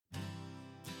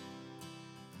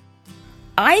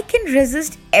I can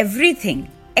resist everything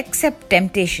except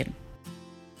temptation.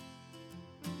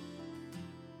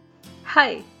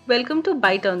 Hi, welcome to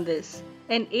Bite on This,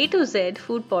 an A to Z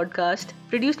food podcast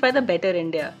produced by the Better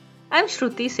India. I'm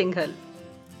Shruti Singhal.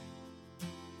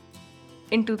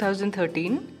 In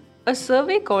 2013, a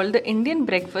survey called the Indian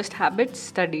Breakfast Habits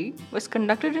Study was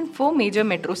conducted in 4 major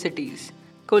metro cities: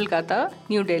 Kolkata,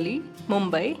 New Delhi,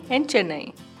 Mumbai, and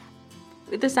Chennai.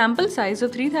 With a sample size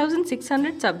of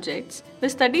 3,600 subjects, the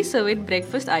study surveyed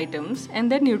breakfast items and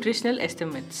their nutritional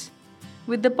estimates.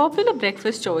 With the popular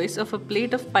breakfast choice of a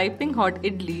plate of piping hot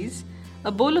idlis,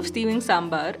 a bowl of steaming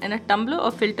sambar, and a tumbler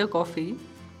of filter coffee,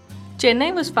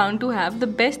 Chennai was found to have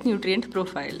the best nutrient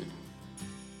profile.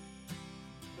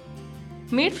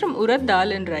 Made from urad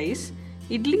dal and rice,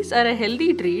 idlis are a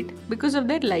healthy treat because of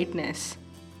their lightness.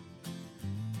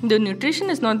 The nutrition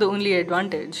is not the only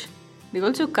advantage. They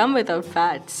also come without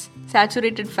fats,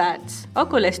 saturated fats, or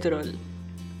cholesterol.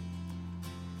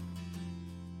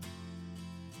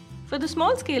 For the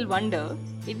small-scale wonder,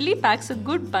 idli packs a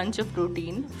good bunch of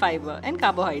protein, fiber, and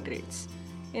carbohydrates.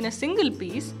 In a single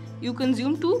piece, you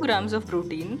consume 2 grams of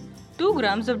protein, 2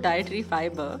 grams of dietary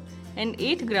fiber, and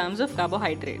 8 grams of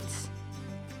carbohydrates.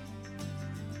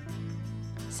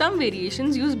 Some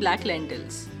variations use black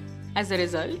lentils. As a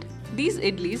result, these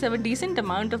idlis have a decent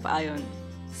amount of iron,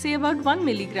 say about 1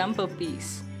 milligram per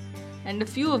piece, and a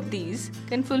few of these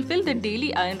can fulfill the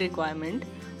daily iron requirement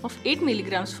of 8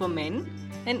 milligrams for men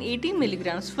and 18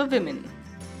 milligrams for women.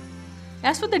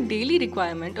 As for the daily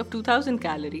requirement of 2000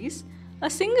 calories, a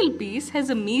single piece has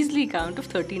a measly count of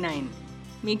 39,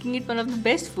 making it one of the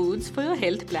best foods for your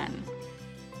health plan.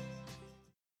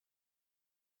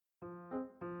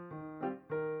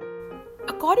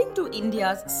 According to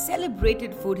India's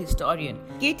celebrated food historian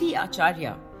K.T.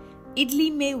 Acharya,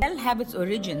 idli may well have its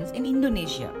origins in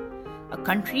Indonesia, a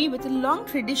country with a long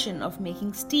tradition of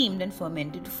making steamed and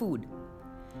fermented food.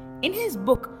 In his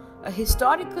book, A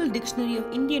Historical Dictionary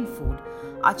of Indian Food,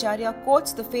 Acharya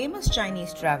quotes the famous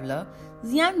Chinese traveller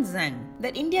Xuanzang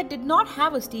that India did not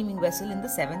have a steaming vessel in the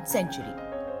 7th century.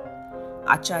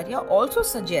 Acharya also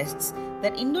suggests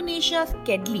that Indonesia's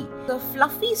kedli, the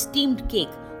fluffy steamed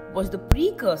cake, was the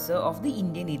precursor of the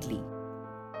Indian idli.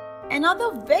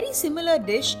 Another very similar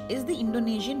dish is the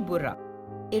Indonesian burra,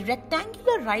 a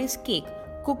rectangular rice cake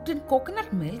cooked in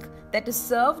coconut milk that is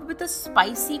served with a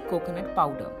spicy coconut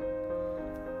powder.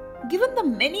 Given the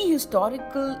many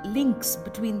historical links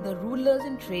between the rulers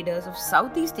and traders of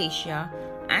Southeast Asia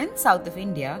and south of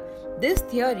India, this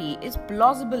theory is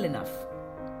plausible enough.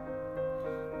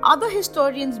 Other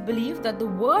historians believe that the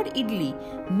word idli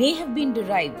may have been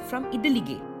derived from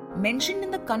idalige, mentioned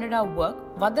in the Kannada work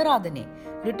Vadaradhane,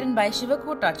 written by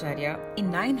Shivakotacharya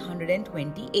in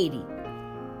 920 AD,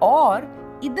 or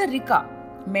idarika,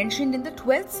 mentioned in the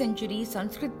 12th century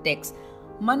Sanskrit text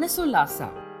Manasolasa,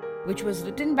 which was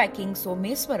written by King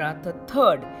Someswara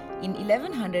III in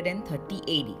 1130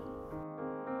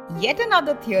 AD. Yet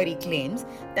another theory claims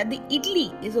that the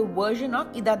idli is a version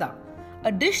of idada,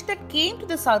 a dish that came to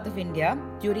the south of India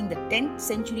during the 10th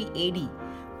century AD,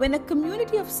 when a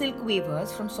community of silk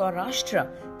weavers from Saurashtra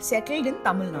settled in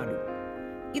Tamil Nadu.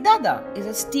 Idada is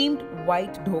a steamed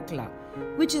white dhokla,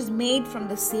 which is made from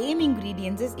the same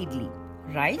ingredients as idli,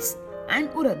 rice and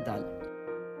urad dal.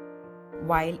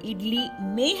 While idli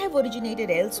may have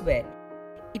originated elsewhere,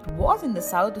 it was in the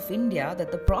south of India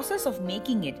that the process of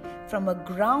making it from a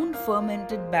ground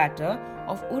fermented batter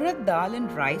of urad dal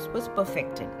and rice was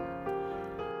perfected.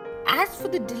 As for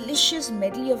the delicious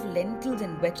medley of lentils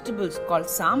and vegetables called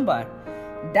sambar,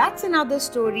 that's another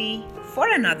story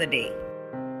for another day.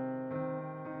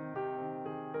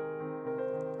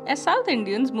 As South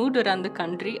Indians moved around the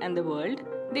country and the world,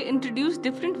 they introduced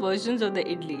different versions of the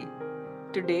idli.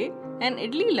 Today, an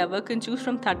idli lover can choose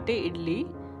from thatte idli,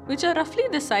 which are roughly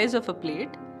the size of a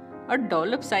plate, or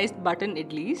dollop-sized button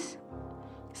idlis,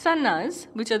 sannas,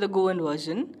 which are the Goan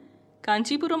version,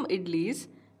 Kanchipuram idlis,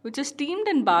 which are steamed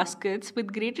in baskets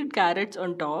with grated carrots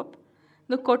on top,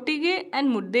 the Kottige and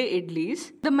Mudde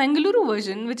idlis, the Mangaluru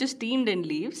version, which is steamed in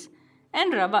leaves,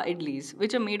 and Rava idlis,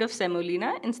 which are made of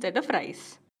semolina instead of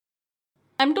rice.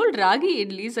 I'm told Ragi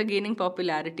idlis are gaining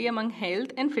popularity among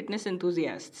health and fitness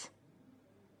enthusiasts.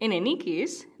 In any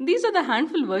case, these are the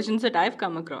handful versions that I've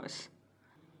come across.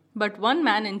 But one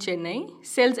man in Chennai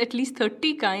sells at least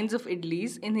 30 kinds of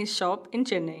idlis in his shop in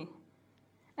Chennai.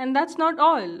 And that's not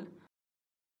all.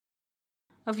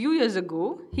 A few years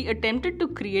ago, he attempted to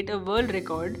create a world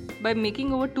record by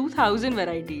making over 2,000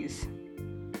 varieties.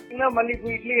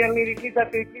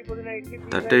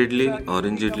 Tatta idli,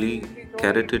 orange idli,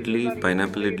 carrot idli,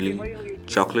 pineapple idli,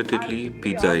 chocolate idli,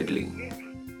 pizza idli.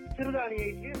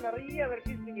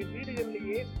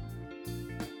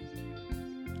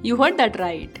 You heard that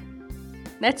right.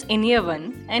 That's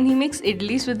Eniyavan, and he makes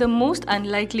idlis with the most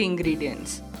unlikely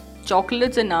ingredients: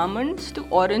 chocolates and almonds to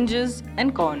oranges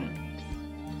and corn.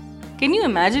 Can you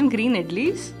imagine green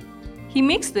idlis? He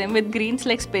makes them with greens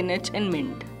like spinach and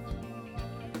mint.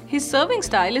 His serving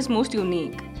style is most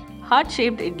unique: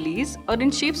 heart-shaped idlis or in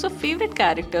shapes of favorite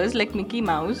characters like Mickey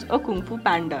Mouse or Kung Fu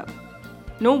Panda.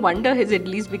 No wonder his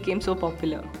idlis became so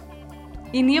popular.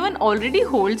 Eniyavan already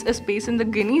holds a space in the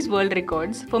Guinness World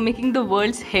Records for making the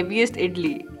world's heaviest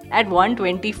idli at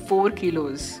 124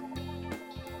 kilos.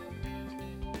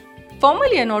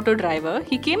 Formerly an auto driver,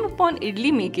 he came upon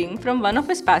idli making from one of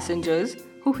his passengers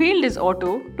who hailed his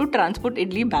auto to transport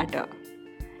idli batter.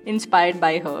 Inspired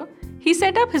by her, he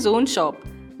set up his own shop,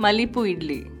 Malipu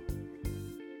Idli.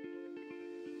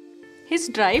 His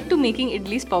drive to making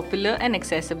idlis popular and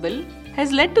accessible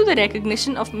has led to the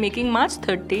recognition of making March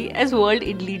 30 as World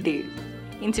Idli Day.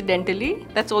 Incidentally,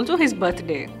 that's also his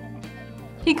birthday.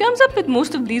 He comes up with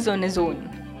most of these on his own,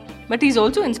 but he's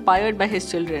also inspired by his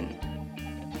children.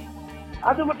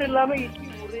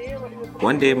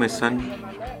 One day my son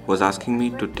was asking me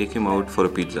to take him out for a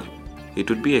pizza. It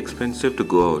would be expensive to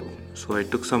go out, so I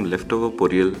took some leftover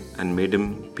poriyal and made him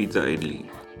pizza idli.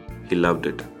 He loved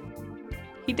it.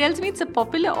 He tells me it's a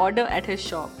popular order at his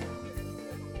shop.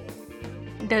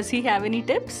 Does he have any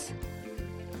tips?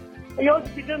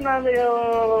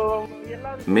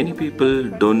 Many people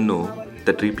don't know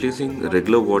that replacing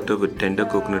regular water with tender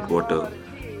coconut water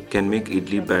can make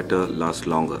idli batter last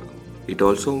longer. It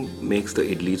also makes the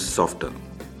idlis softer.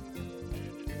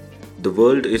 The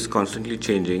world is constantly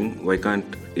changing. Why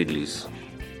can't idlis?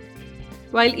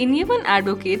 While Eniyavan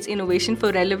advocates innovation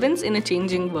for relevance in a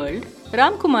changing world,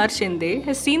 Ram Kumar Shinde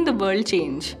has seen the world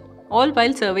change, all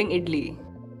while serving idli.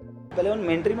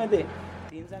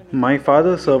 My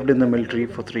father served in the military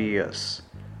for 3 years.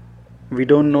 We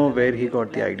don't know where he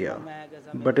got the idea,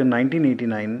 but in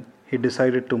 1989, he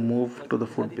decided to move to the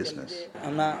food business.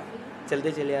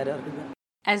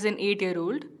 As an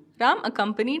 8-year-old, Ram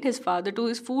accompanied his father to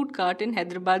his food cart in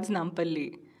Hyderabad's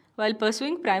Nampalli while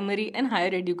pursuing primary and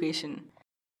higher education.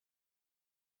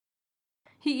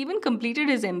 He even completed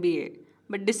his MBA,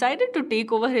 but decided to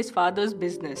take over his father's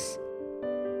business.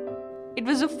 It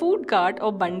was a food cart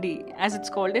or bandi, as it's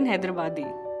called in Hyderabadi.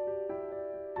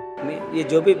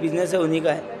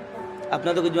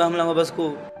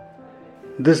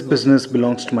 This business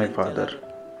belongs to my father.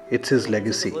 It's his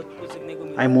legacy.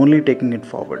 I'm only taking it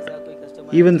forward.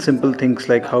 Even simple things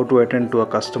like how to attend to a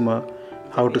customer,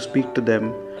 how to speak to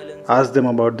them, ask them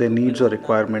about their needs or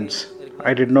requirements.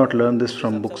 I did not learn this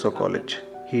from books or college.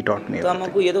 He taught me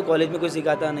everything.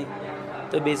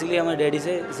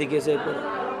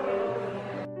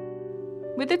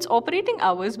 With its operating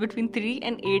hours between 3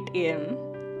 and 8 am,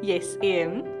 yes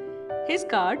am, his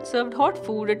cart served hot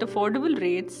food at affordable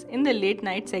rates in the late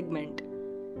night segment.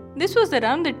 This was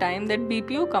around the time that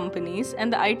BPO companies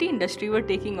and the IT industry were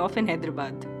taking off in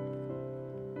Hyderabad.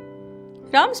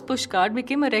 Ram's pushcart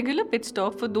became a regular pit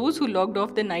stop for those who logged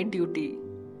off the night duty.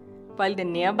 While the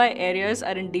nearby areas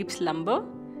are in deep slumber,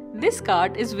 this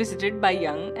cart is visited by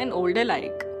young and old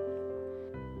alike.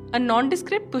 A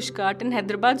nondescript pushcart in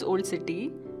Hyderabad's old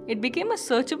city, it became a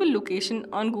searchable location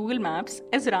on Google Maps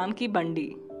as Ram Ki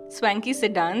Bandi. Swanky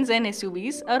sedans and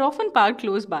SUVs are often parked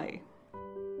close by.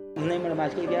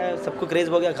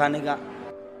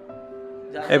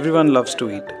 Everyone loves to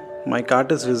eat. My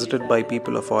cart is visited by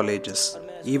people of all ages.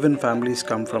 Even families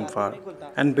come from far.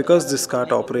 And because this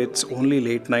cart operates only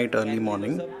late night, early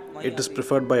morning, it is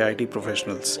preferred by IT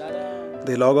professionals.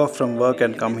 They log off from work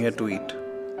and come here to eat.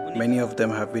 Many of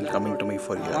them have been coming to me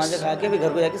for years.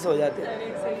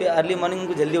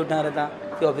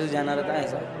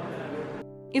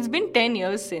 It's been 10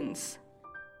 years since.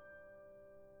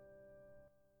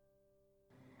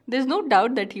 There's no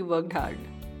doubt that he worked hard.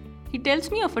 He tells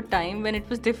me of a time when it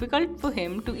was difficult for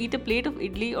him to eat a plate of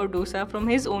idli or dosa from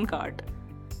his own cart.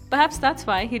 Perhaps that's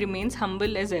why he remains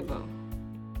humble as ever.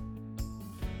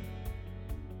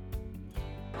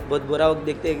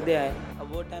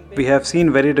 We have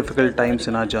seen very difficult times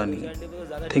in our journey.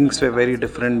 Things were very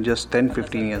different just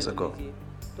 10-15 years ago.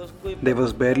 There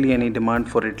was barely any demand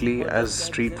for idli as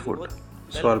street food,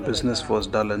 so our business was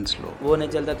dull and slow.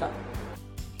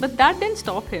 But that didn't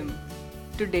stop him.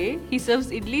 Today, he serves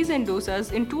idlis and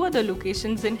dosas in 2 other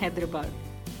locations in Hyderabad,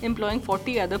 employing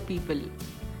 40 other people.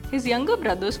 His younger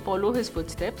brothers follow his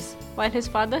footsteps, while his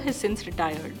father has since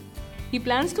retired. He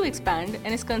plans to expand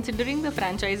and is considering the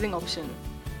franchising option.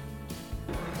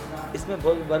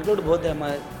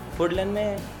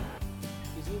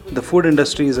 The food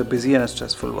industry is a busy and a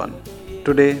stressful one.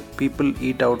 Today, people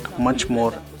eat out much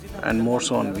more and more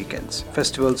so on weekends,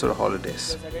 festivals or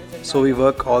holidays. So we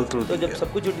work all through the तो जब year.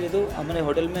 सब कुछ छुट्टी थी तो हमारे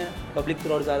hotel में public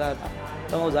crowd ज़्यादा था,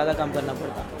 तो हमें ज़्यादा काम करना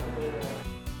पड़ता.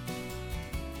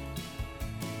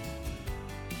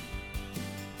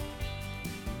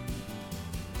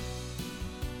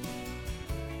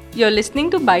 You're listening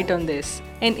to Bite on This,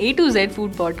 an A to Z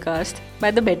food podcast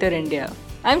by The Better India.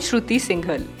 I'm Shruti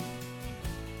Singhal.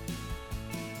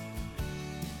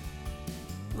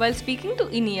 While speaking to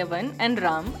Iniyavan and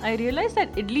Ram, I realized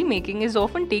that idli making is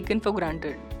often taken for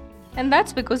granted. And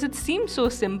that's because it seems so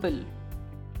simple.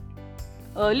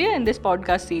 Earlier in this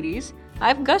podcast series,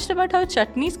 I've gushed about how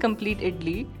chutneys complete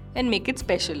idli and make it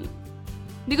special.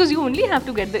 Because you only have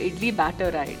to get the idli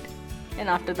batter right. And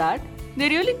after that, they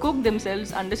really cook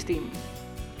themselves under steam.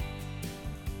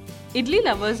 Idli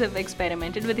lovers have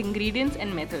experimented with ingredients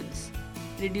and methods,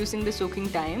 reducing the soaking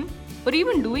time or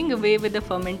even doing away with the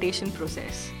fermentation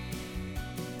process.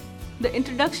 The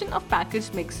introduction of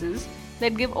packaged mixes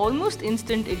that give almost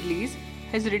instant idlis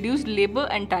has reduced labor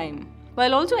and time,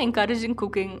 while also encouraging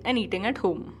cooking and eating at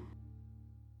home.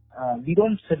 We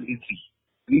don't sell idli.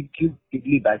 We give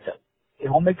idli batter. A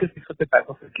homemaker picks up a pack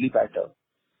of idli batter,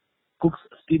 cooks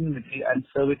steaming idli and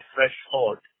serve it fresh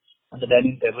hot on the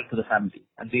dining table to the family,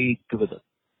 and they eat together.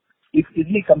 If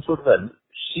idli comes out well,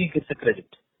 she gets the credit,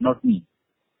 not me.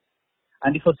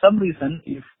 And if for some reason,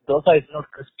 if dosa is not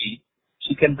crispy,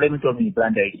 she can blame it on me,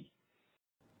 brand ID.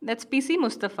 That's PC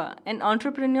Mustafa, an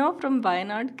entrepreneur from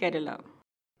Wayanad, Kerala.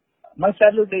 My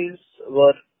childhood days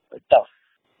were tough.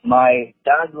 My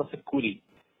dad was a coolie.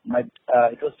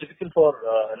 It was difficult for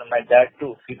my dad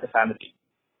to feed the family.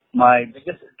 My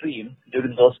biggest dream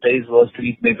during those days was to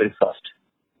eat my breakfast.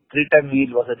 3-time meal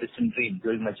was a distant dream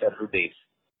during my childhood days.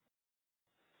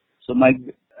 So my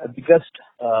biggest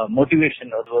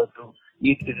motivation was to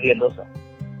eat idli and dosa.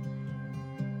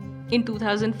 In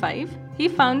 2005, he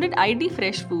founded ID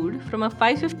Fresh Food from a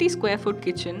 550 square foot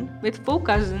kitchen with 4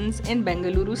 cousins in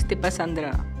Bengaluru's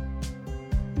Tipasandra.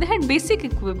 They had basic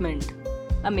equipment,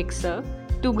 a mixer,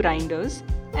 2 grinders,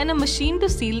 and a machine to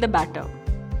seal the batter.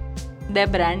 Their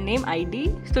brand name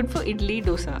ID stood for Idli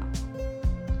Dosa.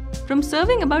 From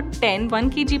serving about 10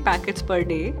 1 kg packets per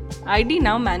day, ID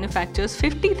now manufactures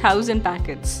 50,000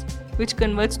 packets, which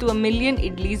converts to 1 million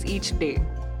idlis each day.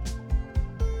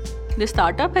 The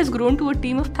startup has grown to a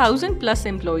team of 1,000 plus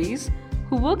employees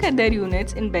who work at their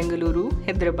units in Bengaluru,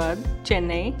 Hyderabad,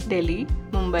 Chennai, Delhi,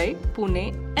 Mumbai,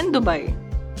 Pune, and Dubai.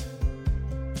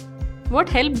 What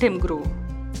helped him grow?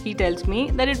 He tells me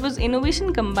that it was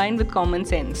innovation combined with common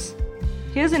sense.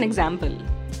 Here's an example.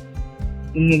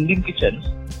 In Indian kitchens,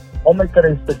 homemaker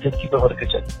is the gatekeeper of the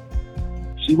kitchen.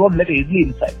 She won't let idli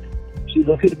inside. She's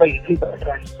located by idli batter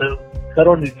and serve her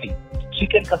own idli. She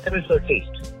can customize her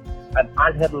taste and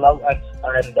add her love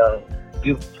and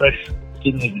give fresh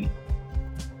steamed idli.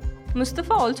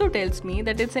 Mustafa also tells me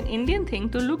that it's an Indian thing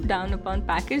to look down upon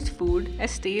packaged food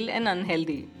as stale and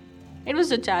unhealthy. It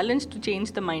was a challenge to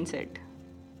change the mindset.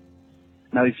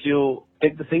 Now, if you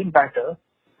take the same batter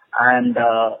and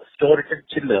store it in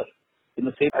chiller in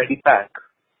the same ID pack,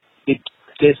 it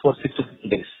stays for 6 to 7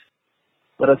 days.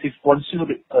 Whereas if once you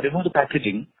remove the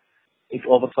packaging, it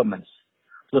over-ferments.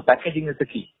 So the packaging is the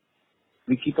key.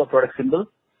 We keep our product simple,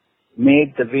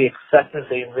 made the way exactly the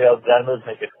same way our grandmothers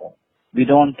make it home. We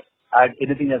don't add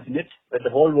anything else in it. When the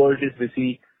whole world is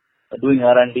busy doing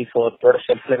R&D for product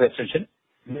shelf life extension,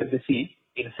 we are busy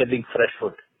in selling fresh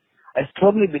food. I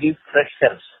strongly believe fresh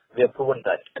sells. We have proven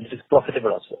that, and it is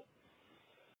profitable also.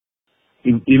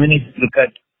 Even if you look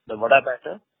at the vada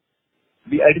batter,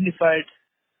 we identified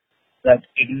that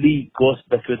idli goes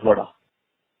best with vada.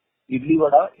 Idli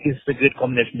vada is a great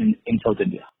combination in South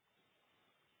India.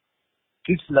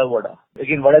 Kids love vada.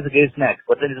 Again, vada is a great snack,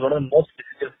 but it is one of the most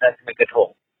difficult snacks to make at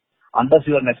home. Unless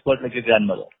you are an expert like your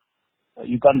grandmother.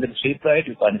 You can't get the shape right,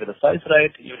 you can't get the size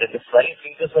right, you get the flying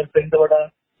fingers while playing the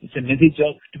vada. It's a messy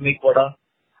job to make vada.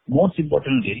 Most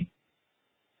importantly,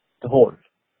 the hole.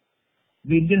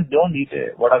 We Indians don't eat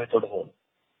a vada without a hole.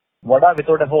 Vada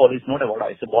without a hole is not a vada,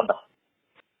 it's a bonda.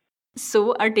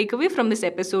 So, our takeaway from this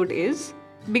episode is,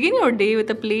 begin your day with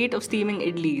a plate of steaming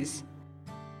idlis.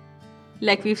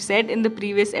 Like we've said in the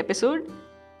previous episode,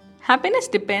 happiness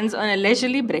depends on a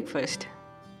leisurely breakfast.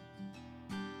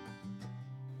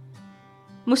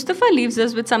 Mustafa leaves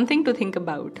us with something to think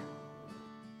about.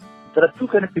 There are 2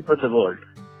 kinds of people in the world.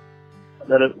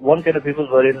 There are one kind of people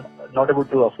who are not able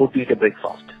to afford to eat a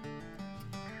breakfast.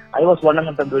 I was one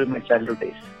among them during my childhood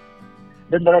days.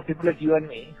 Then there are people like you and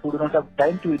me who do not have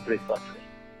time to eat breakfast.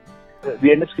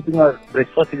 We end up skipping our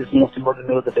breakfast, which is the most important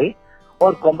meal of the day,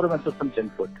 or compromise with some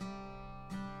junk food.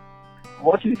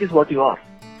 What you eat is what you are.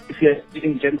 If you are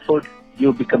eating junk food,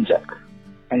 you become junk.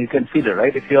 And you can feel it,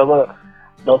 right? If you have a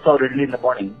dosa or idli in the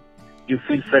morning, you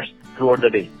feel fresh throughout the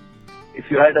day. If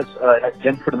you had a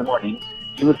junk food in the morning,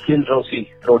 you will feel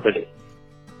drowsy throughout the day.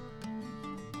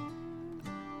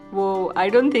 Whoa, I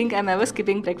don't think I'm ever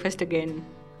skipping breakfast again.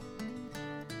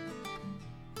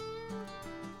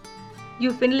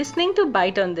 You've been listening to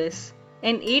Bite on This,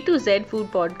 an A to Z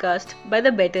food podcast by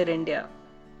The Better India.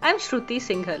 I'm Shruti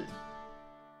Singhal.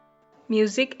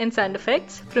 Music and sound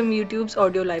effects from YouTube's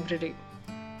audio library.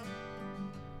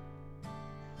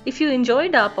 If you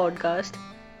enjoyed our podcast,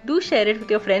 do share it with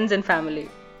your friends and family.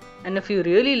 And if you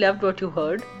really loved what you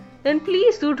heard, then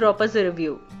please do drop us a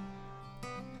review.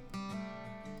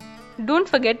 Don't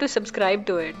forget to subscribe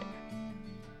to it.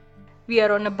 We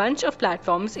are on a bunch of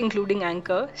platforms including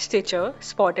Anchor, Stitcher,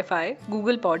 Spotify,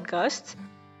 Google Podcasts,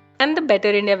 and the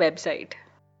Better India website.